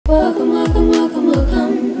Welcome, welcome, welcome,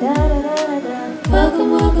 welcome. Da da da da.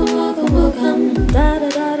 Welcome, welcome, welcome, welcome. Da da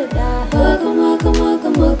da da. Welcome, welcome,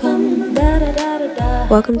 welcome, welcome. Da da da da.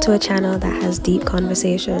 Welcome to a channel that has deep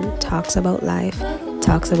conversation, talks about life,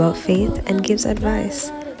 talks about faith, and gives advice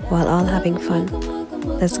while all having fun.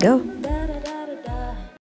 Let's go.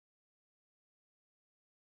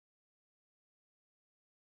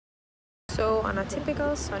 So on a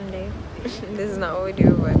typical Sunday, this is not what we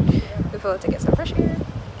do, but we felt to get some fresh air,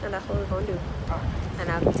 and that's what we're going to do. And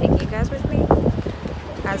I'll be taking you guys with me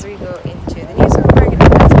as we go into the new supermarket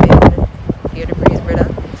that has been, hear the breeze, brother,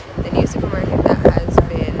 the new supermarket that has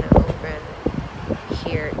been open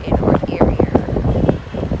here in our area.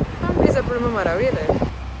 I'm busy up with my mother, really.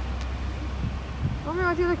 Mommy,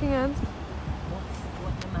 what are you looking at?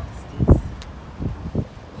 What the nasties?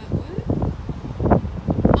 What?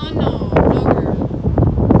 Oh no, girl.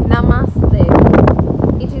 Namaste.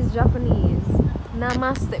 It is Japanese.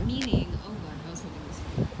 Namaste. Meaning, oh god, I was holding this.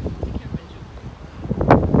 The camera joke.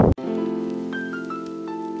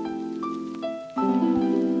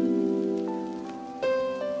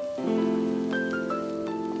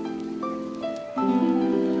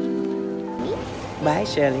 Bye,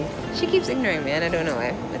 Shirley. She keeps ignoring me and I don't know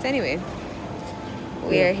why. But anyway,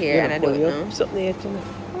 we are here and I don't know. Something there tonight.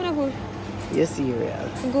 I'm not good. You're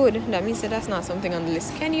serious. Good. That means that that's not something on the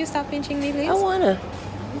list. Can you stop pinching me, please? I wanna.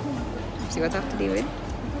 See what I have to deal with.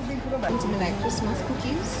 To me like Christmas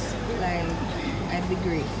cookies, like I'd be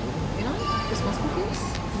grateful. You know, Christmas cookies,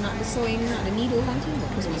 not the sewing, not the needle hunting, but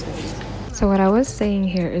Christmas cookies. So what I was saying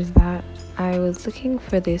here is that I was looking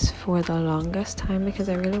for this for the longest time because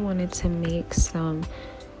I really wanted to make some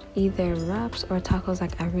either wraps or tacos.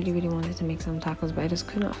 Like I really wanted to make some tacos, but I just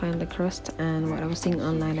could not find the crust, and what I was seeing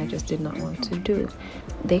online I just did not want to do.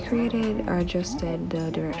 They created or adjusted the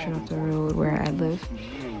direction of the road where I live,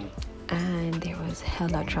 and there was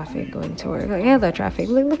hella traffic going to work. Like hella traffic.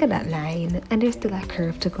 Look at that line, and there's still a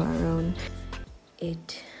curve to go around.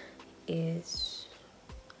 It is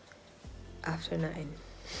after 9.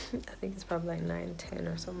 I think it's probably like 9:10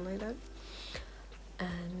 or something like that,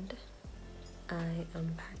 and I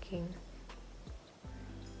am packing.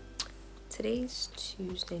 Today's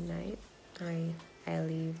Tuesday night. I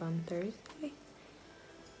leave on Thursday,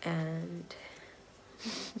 and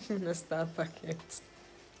I'm gonna start packing.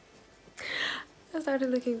 I started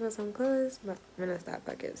looking for some clothes, but I'm gonna start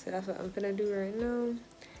packing, so that's what I'm gonna do right now.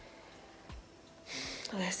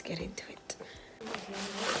 Let's get into it.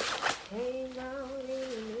 What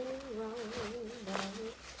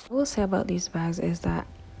I will say about these bags is that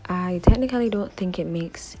I technically don't think it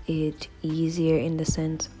makes it easier in the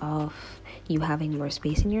sense of you having more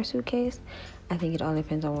space in your suitcase. I think it all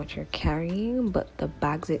depends on what you're carrying, but the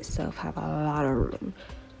bags itself have a lot of room.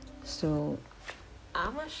 So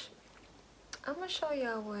I'm gonna show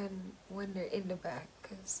y'all when they're in the bag,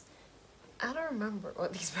 because I don't remember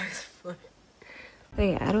what these bags are for. So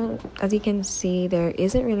yeah, as you can see, there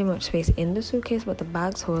isn't really much space in the suitcase, but the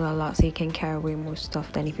bags hold a lot, so you can carry way more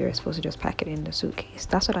stuff than if you were supposed to just pack it in the suitcase.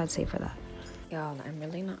 That's what I'd say for that. Y'all, I'm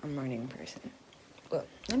really not a morning person. Well,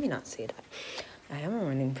 let me not say that. I am a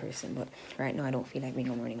morning person, but right now I don't feel like being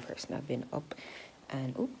a morning person. I've been up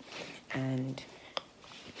and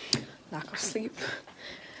lack of sleep.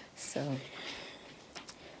 So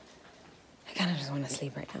I kind of just want to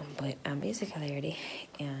sleep right now, but I'm basically ready,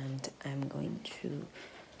 and I'm going to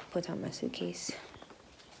put on my suitcase.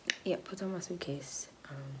 Yeah, put on my suitcase,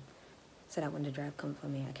 so that when the drive comes for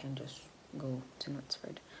me, I can just go to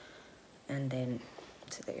Knutsford and then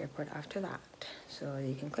to the airport after that. So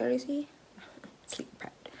you can clearly see, sleep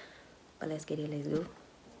prepped. But let's get it, let's go.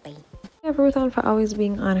 Bye. Ruth on for always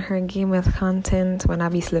being on her game with content when I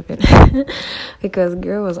be slipping, because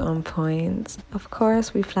girl was on point. Of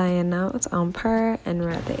course, we flying out on Per, and we're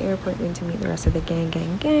at the airport going to meet the rest of the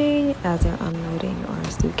gang as they're unloading our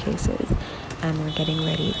suitcases, and we're getting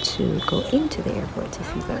ready to go into the airport to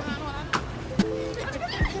see them.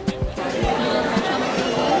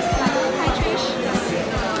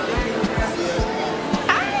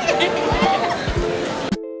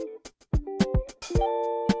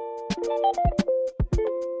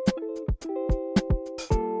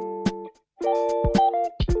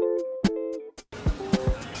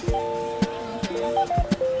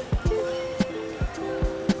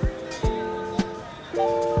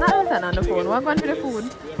 On the phone. What going for the food?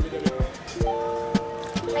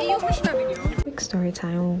 Quick story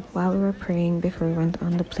time. While we were praying before we went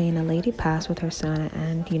on the plane, a lady passed with her son,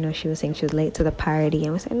 and you know, she was saying she was late to the party,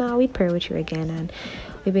 and we said, no, we'd pray with you again. And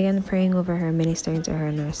we began praying over her, ministering to her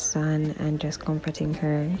and her son, and just comforting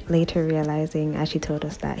her, later realizing as she told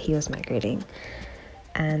us that he was migrating.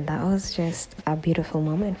 And that was just a beautiful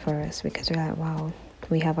moment for us because we're like, wow,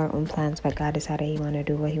 we have our own plans, but God decided He want to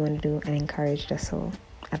do what He want to do and encouraged us all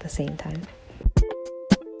at the same time.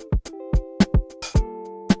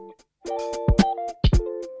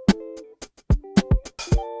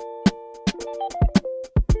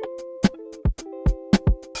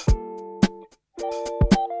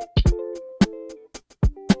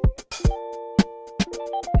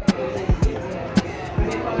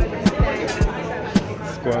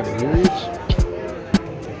 Squad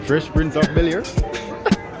Rouge, Fresh Prince of Bel-Air.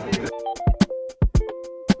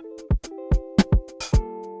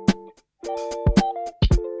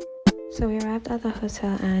 So we arrived at the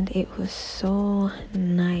hotel and it was so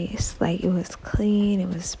nice. Like, it was clean, it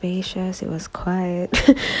was spacious, it was quiet.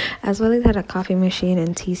 As well as it had a coffee machine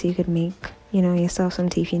and tea, so you could make, you know, yourself some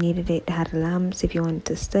tea if you needed it. It had lamps if you wanted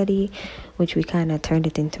to study, which we kind of turned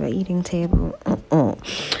it into an eating table.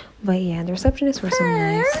 But yeah, the receptionists were so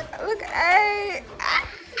nice. Look,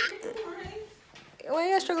 why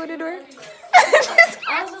you struggle with the door?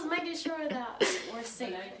 I was just making sure that we're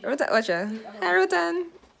safe. Rutan, watch out. Hi, Rutan.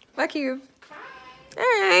 Vacuum.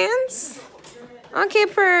 Errands. Okay,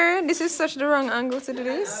 Per. This is such the wrong angle to do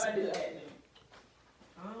this.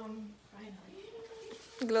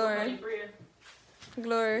 Glory.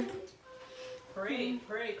 Glory.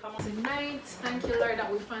 Pray, come on. Tonight, thank you, Lord, that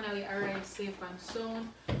we finally arrived safe and sound.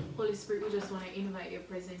 Holy Spirit, we just want to invite your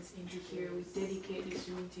presence into here. We dedicate this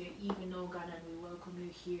room to you, even now, God, and we welcome you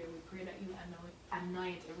here. We pray that you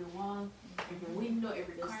anoint every wall, every window,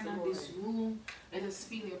 every corner of this room. Let us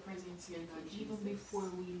feel your presence here, God, even before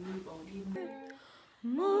we move out.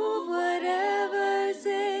 Move whatever's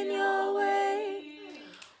in your way,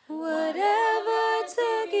 whatever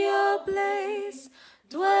took your place.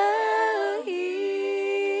 Dwell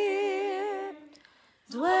here,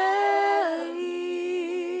 dwell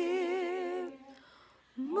here.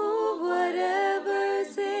 Move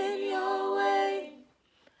whatever's in your way,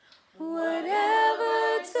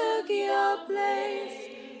 whatever took your place.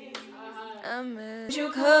 Amen. Will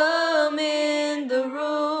you come in the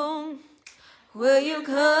room? Will you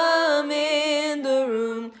come in the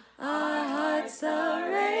room? Our hearts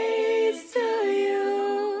are raised to you.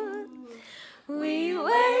 We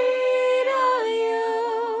wait on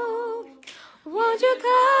you. Won't you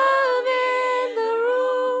come in the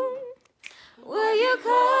room? Will you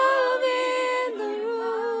come in the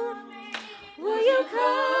room? Will you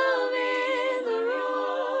come in the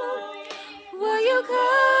room? Will you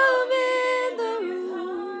come in the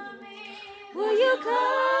room? Will you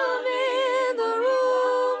come in the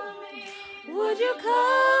room? Would you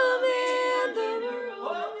come in the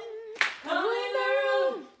room? Come in the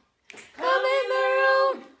room. Come in the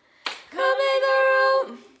room. Come in the room.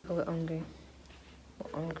 We're hungry.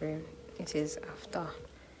 We're hungry. It is after.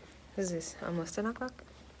 What is this? Almost 10 o'clock?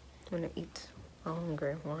 I'm gonna eat. I'm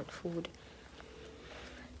hungry. I want food.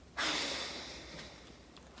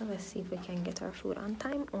 Let's see if we can get our food on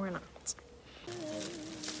time or not.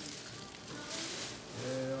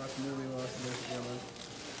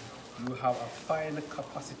 You have a fine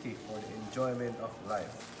capacity for the enjoyment of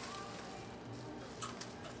life.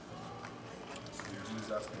 In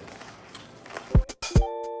Jesus' name.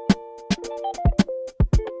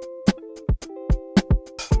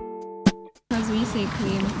 As we say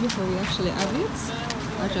claim before we actually have it.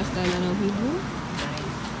 Watch our style and how people.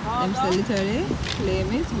 Them say literally claim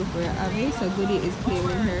it before you have it. So Goody is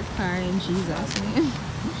claiming her car in Jesus' name.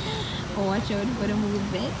 Oh, watch out for the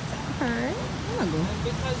movement. Her. There we go.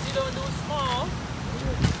 Because you don't do small,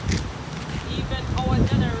 even our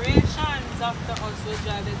generations after us will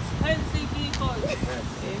drive expensive vehicles.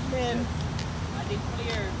 Amen. I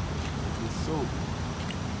declare. It's so.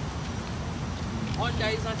 Honda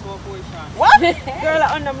is not our portion. What? Girl,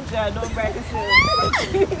 under my jaw, don't break the seal.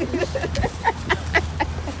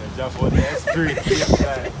 Just for the spirit.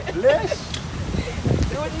 Flesh.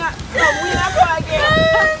 We're not go again.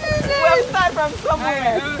 We have to start from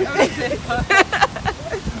somewhere.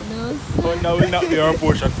 Honda will not be our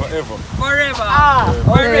portion forever. Forever.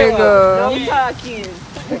 There you go. No talking.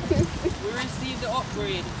 We receive the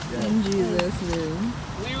upgrade. In Jesus' name.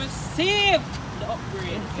 We receive the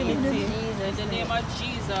upgrade. Infinity. In the name of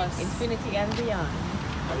Jesus. Infinity and beyond.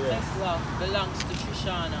 Tesla belongs to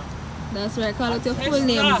Trishana. That's right. Call out your full Tesla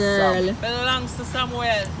name, girl. belongs to Samuel.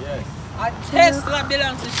 Yes. A Tesla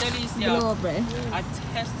belongs to Shalicia. Glory. A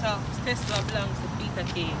Tesla belongs to Peter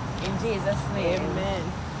K. In Jesus' name. Amen.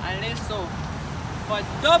 And let's so for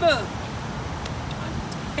double.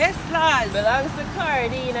 Teslas Belongs to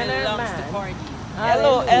Cardine and her belongs to man. Party.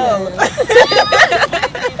 LOL.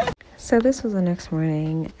 So this was the next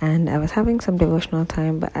morning and I was having some devotional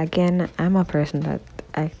time, but again, I'm a person that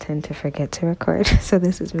I tend to forget to record. So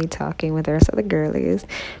this is me talking with the rest of the girlies.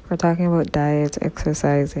 We're talking about diets,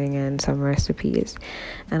 exercising, and some recipes.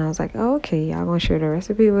 And I was like, oh, okay, y'all gonna share the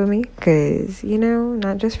recipe with me? Because, you know,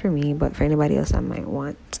 not just for me, but for anybody else that might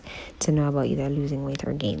want to know about either losing weight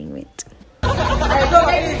or gaining weight. Hi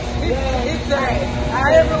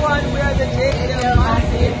everyone, we are the JDL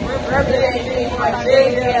Massive representing our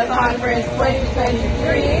JDL Conference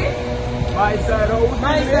 2023. My side out.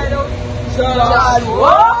 John,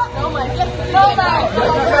 what? No man.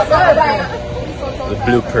 The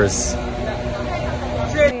bloopers.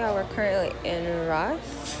 Yeah, we're currently in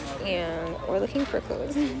Ross and we're looking for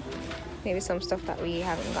clothes. Maybe some stuff that we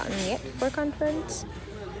haven't gotten yet for conference.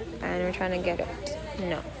 And we're trying to get it.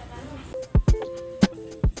 No.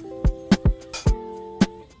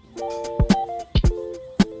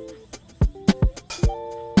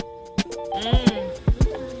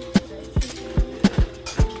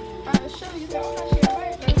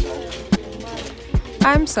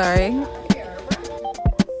 I'm sorry.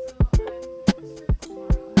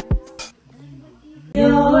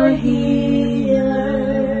 Your healer,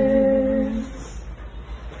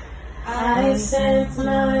 I sent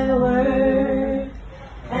my word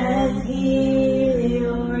and heal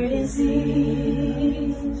your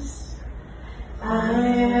disease. I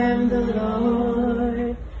am the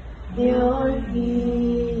Lord, your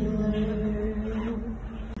healer.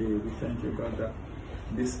 We thank you, God, that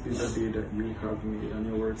this is a day that you have made, and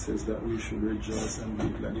your word says that we should rejoice and be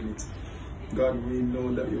glad in it. God, we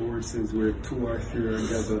know that your word says where two or three are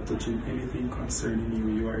gathered touching anything concerning you,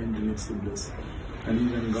 you are in the midst of this. And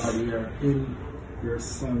even, God, we are in your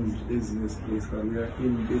son's business place, God. We are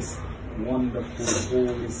in this wonderful,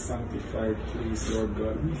 holy, sanctified place, Lord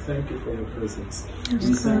God. We thank you for your presence.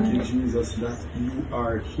 We thank you, Jesus, that you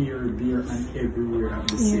are here, there, and everywhere at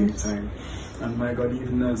the same time. And my God,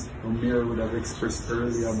 even as Amir would have expressed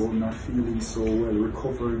earlier about not feeling so well,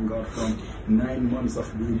 recovering, God, from 9 months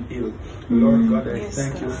of being ill. Lord God, I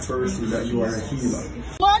thank you firstly that you are a healer.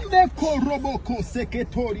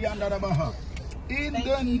 In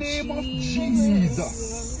the name of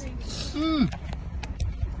Jesus.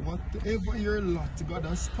 Whatever your lot, God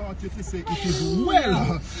has taught you to say, it is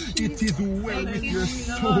well. It is well with your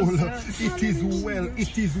soul. It is well.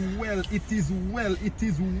 It is well. It is well. It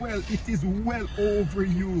is well. It is well over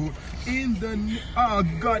you. In the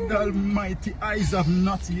God Almighty, eyes have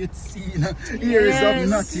not yet seen, ears have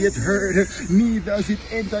not yet heard, neither has it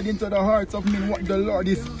entered into the hearts of men what the Lord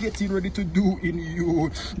is getting ready to do in you.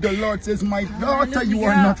 The Lord says, my daughter, you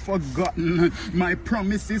are not forgotten. My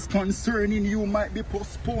promises concerning you might be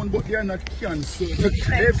postponed, but they are not cancelled.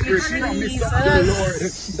 Every promise of the Lord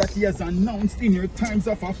that he has announced in your times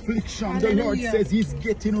of affliction, the Lord says he's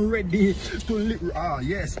getting ready to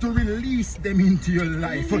release them into your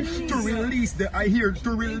life. To release them, I hear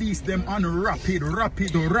to release them on rapido.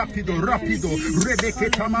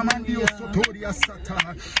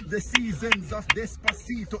 The seasons of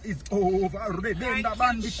Despacito is over.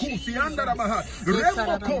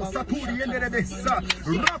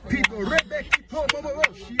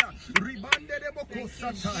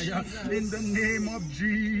 In the name of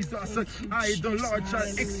Jesus, I, the Lord, shall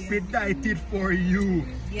expedite it for you.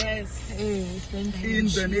 Yes. In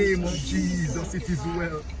the name of Jesus, it is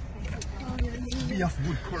well. Be of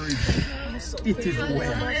good courage. It is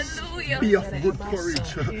well. Be of good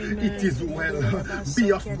courage. It is well.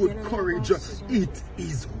 Be of good courage. It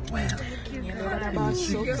is well. In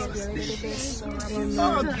Jesus' name.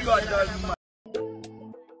 Oh, God Almighty.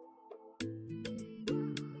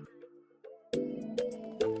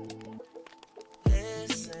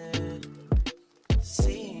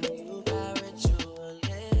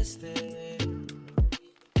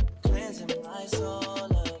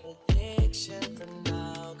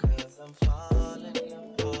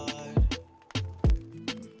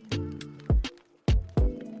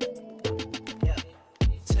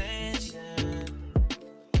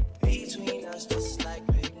 Just like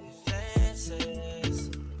baby fence.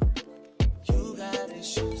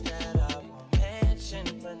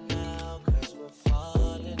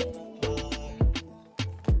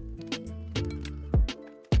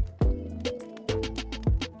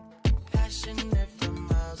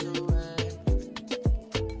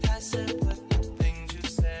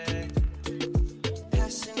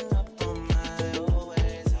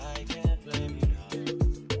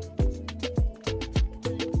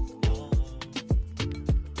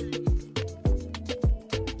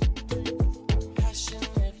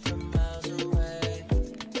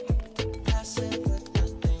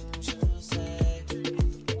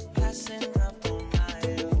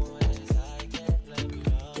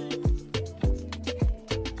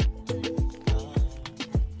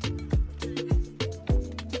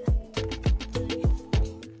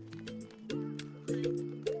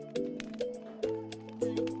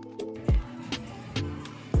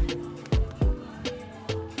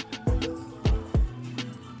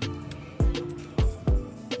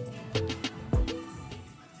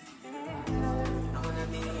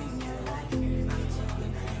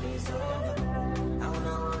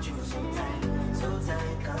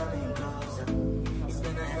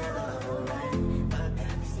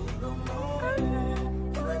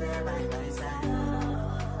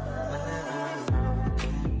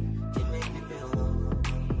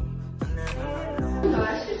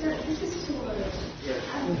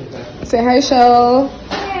 Say hi, Shell.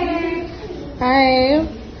 Hi.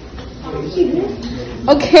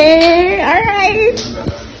 Okay, alright.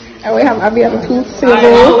 And we have Abby at the pool table.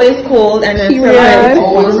 I'm always cold and then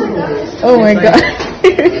oh my god. We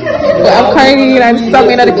have Carly and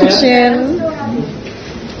Sammy in the kitchen.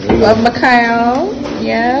 We have Mikhail.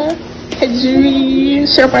 Yeah. Hedry.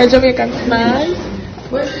 Chef our Jamaican snacks.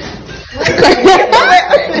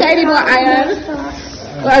 Carly no iron.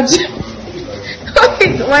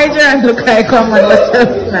 Why do I look like I'm on the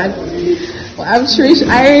snacks? We have Trish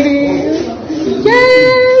Irene.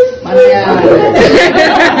 Yes!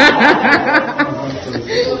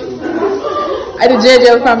 At the JJ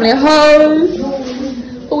family house.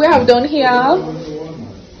 Who we have down here?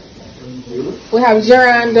 We have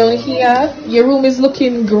Errands down here. Your room is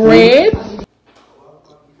looking great.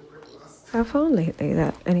 I found lately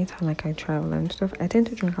that anytime like I travel and stuff, I tend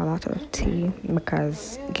to drink a lot of tea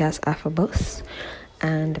because gas off a bus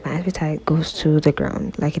and my appetite goes to the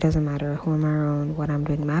ground. Like, it doesn't matter who I'm around, what I'm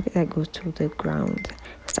doing, my appetite goes to the ground.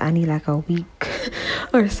 So I need like a week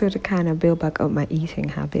or so to kind of build back up my eating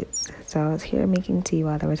habits. So I was here making tea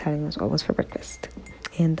while they were telling us what was for breakfast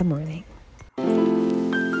in the morning.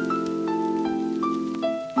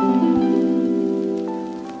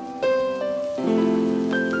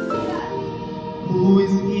 Who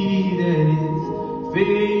is he that is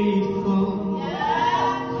faithful?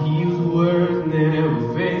 His word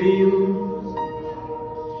never fails.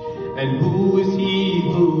 And who is he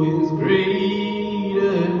who is greater?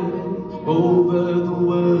 Over the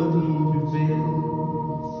world he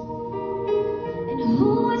prevails. And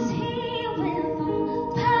who is he with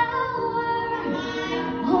all power?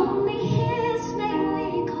 Only his name we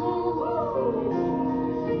call.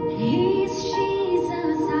 He's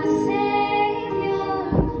Jesus, our Savior.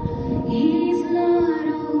 He's Lord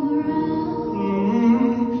over all.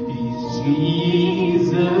 He's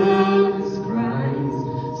Jesus Christ,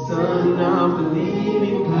 Son of the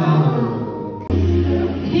living God.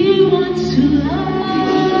 He wants to love.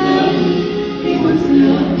 He wants to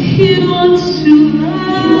love. He wants to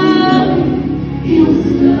love. He wants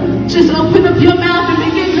to love. Just open up your mouth and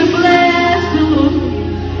begin to bless the Lord.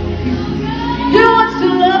 He wants to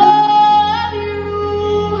love you.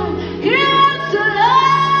 He wants to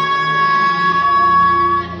love.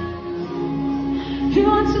 He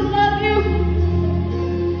wants to love you.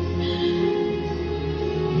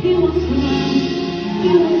 He wants to love. He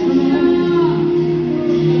wants to love.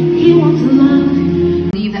 He wants to love. I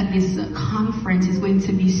believe that this conference is going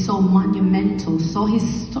to be so monumental, so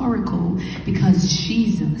historical, because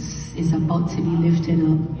Jesus is about to be lifted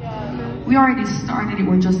up. We already started it,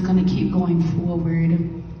 we're just going to keep going forward.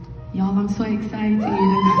 Y'all, I'm so excited.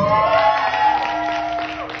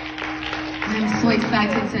 I'm so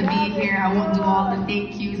excited to be here. I won't do all the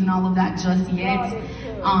thank yous and all of that just yet.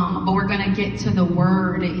 But we're going to get to the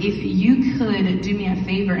word. If you could do me a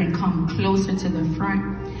favor and come closer to the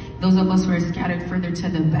front. Those of us who are scattered further to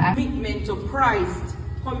the back. Commitment to Christ,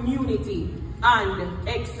 community, and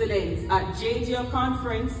excellence at JJ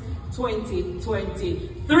Conference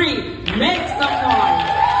 2023. Make some noise.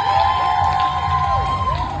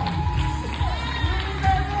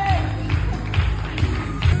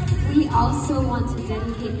 We also want to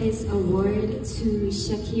dedicate this award to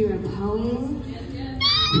Shakira Powell,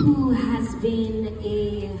 who has been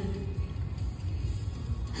a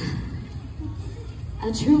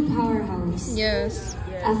true powerhouse. Yes.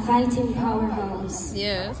 A fighting powerhouse.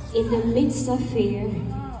 Yes. In the midst of fear,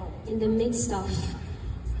 in the midst of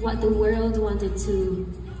what the world wanted to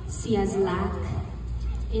see as lack,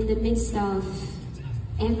 in the midst of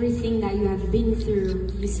everything that you have been through,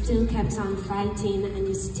 you still kept on fighting and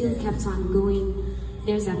you still kept on going.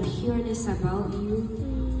 There's a pureness about you.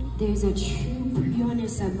 There's a true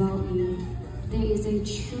pureness about you. There is a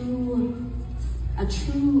true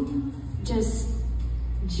just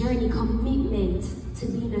journey, commitment to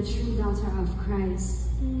being a true daughter of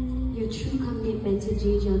Christ. Your true commitment to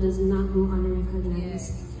JJ does not go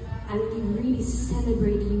unrecognized. And we really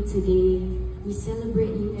celebrate you today. We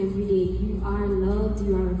celebrate you every day. You are loved,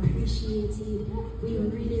 you are appreciated. We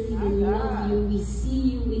really, really love you. We see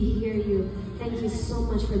you, we hear you. Thank you so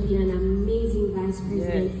much for being an amazing vice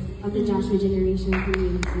president of the Joshua Generation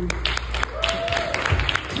community.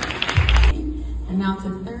 And now to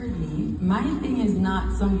thirdly, my thing is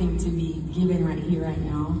not something to be given right here, right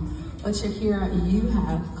now. But Shakira, you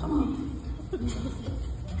have, come on.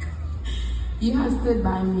 You have stood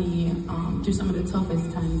by me through some of the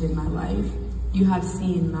toughest times in my life. You have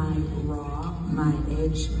seen my raw, my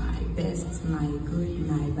edge, my best, my good,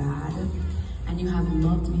 my bad. And you have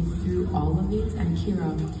loved me through all of it. And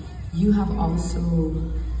Kira, you have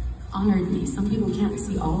also honored me. Some people can't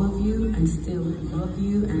see all of you and still love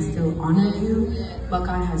you and still honor you, but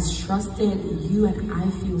God has trusted you, and I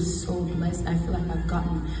feel so blessed. I feel like I've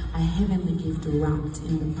gotten a heavenly gift wrapped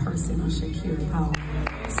in the person of Shakira Powell,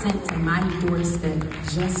 sent to my doorstep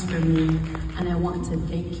just for me, and I want to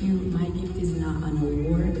thank you. My gift is not an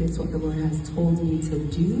award, it's what the Lord has told me to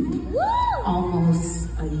do. Almost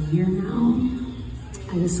a year now.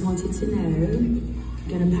 I just wanted to know,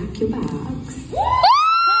 gonna pack your bags.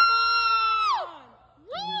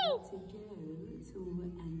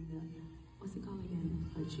 What's it called again?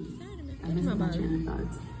 I missed my train of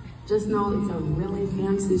thought. Just know it's a really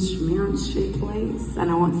fancy schmancy place,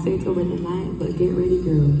 and I won't say it over the night, but get ready,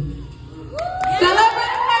 girl. Celebrate!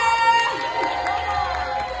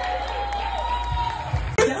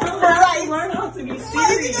 Right, learn how to be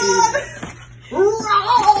serious.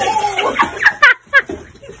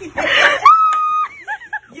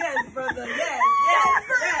 Yes, brother. Yes, yes,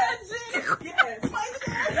 yes, yes,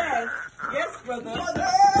 yes, yes, brother. Yes,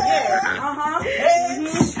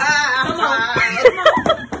 Come on,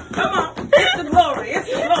 come on. It's the glory. It's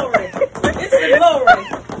the glory. It's the glory.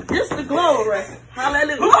 It's the glory.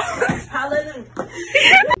 Hallelujah. Hallelujah.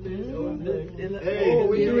 Hey,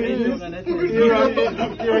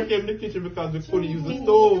 Kira came in the kitchen because we couldn't use the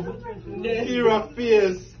stove. Kira's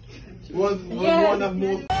face was one of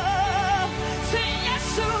most.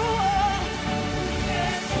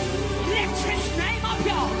 Lift his name up,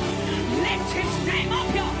 y'all. Lift his name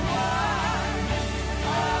up, y'all.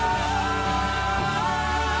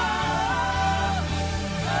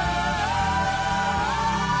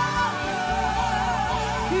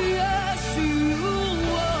 Yes, you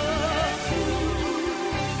are.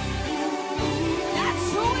 That's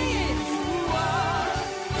who he is.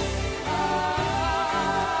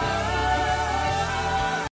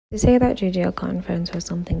 To say that JJL conference was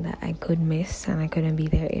something that I could miss and I couldn't be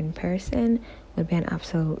there in person would be an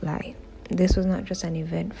absolute lie. This was not just an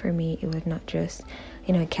event for me. It was not just,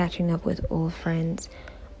 catching up with old friends,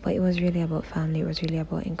 but it was really about family. It was really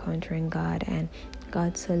about encountering God and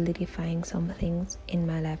God solidifying some things in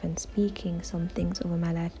my life and speaking some things over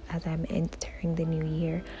my life as I'm entering the new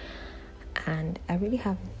year. And I really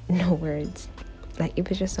have no words. Like, it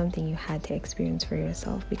was just something you had to experience for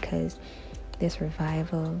yourself, because this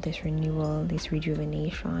revival, this renewal, this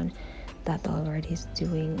rejuvenation that the Lord is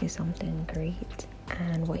doing is something great.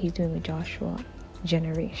 And what he's doing with Joshua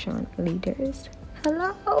generation leaders,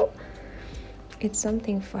 hello, it's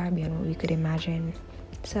something far beyond what we could imagine.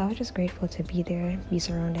 So I was just grateful to be there, be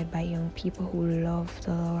surrounded by young people who love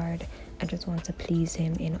the Lord and just want to please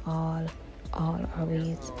him in all our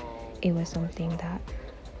ways. It was something that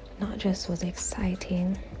not just was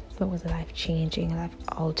exciting, but was life-changing,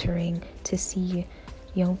 life-altering to see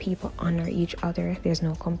young people honor each other. There's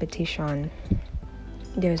no competition.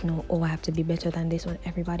 There's no, I have to be better than this one.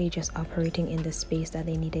 Everybody just operating in the space that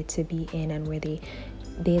they needed to be in and where they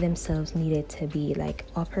themselves needed to be, like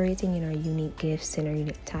operating in our unique gifts, in our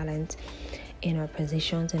unique talents, in our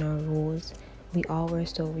positions, in our roles. We all were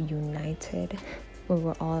so united. We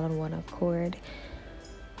were all on one accord,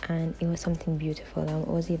 and it was something beautiful. And what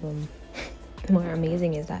was even more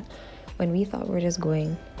amazing is that when we thought we were just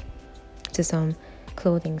going to some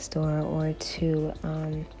clothing store or to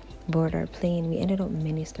board our plane, we ended up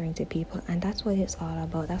ministering to people. And that's what it's all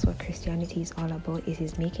about. That's what Christianity is all about. It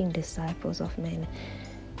is making disciples of men.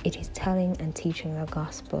 It is telling and teaching the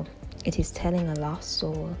gospel. It is telling a lost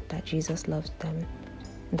soul that Jesus loves them,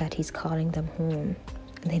 that he's calling them home.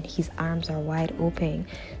 And then his arms are wide open,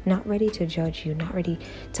 not ready to judge you, not ready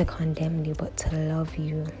to condemn you, but to love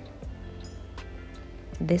you.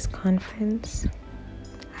 This conference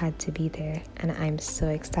had to be there, and I'm so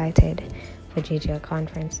excited for JJL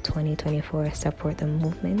Conference 2024. Support the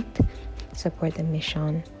movement, support the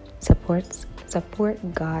mission, support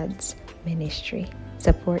God's ministry,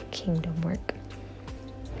 support kingdom work.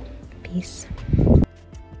 Peace.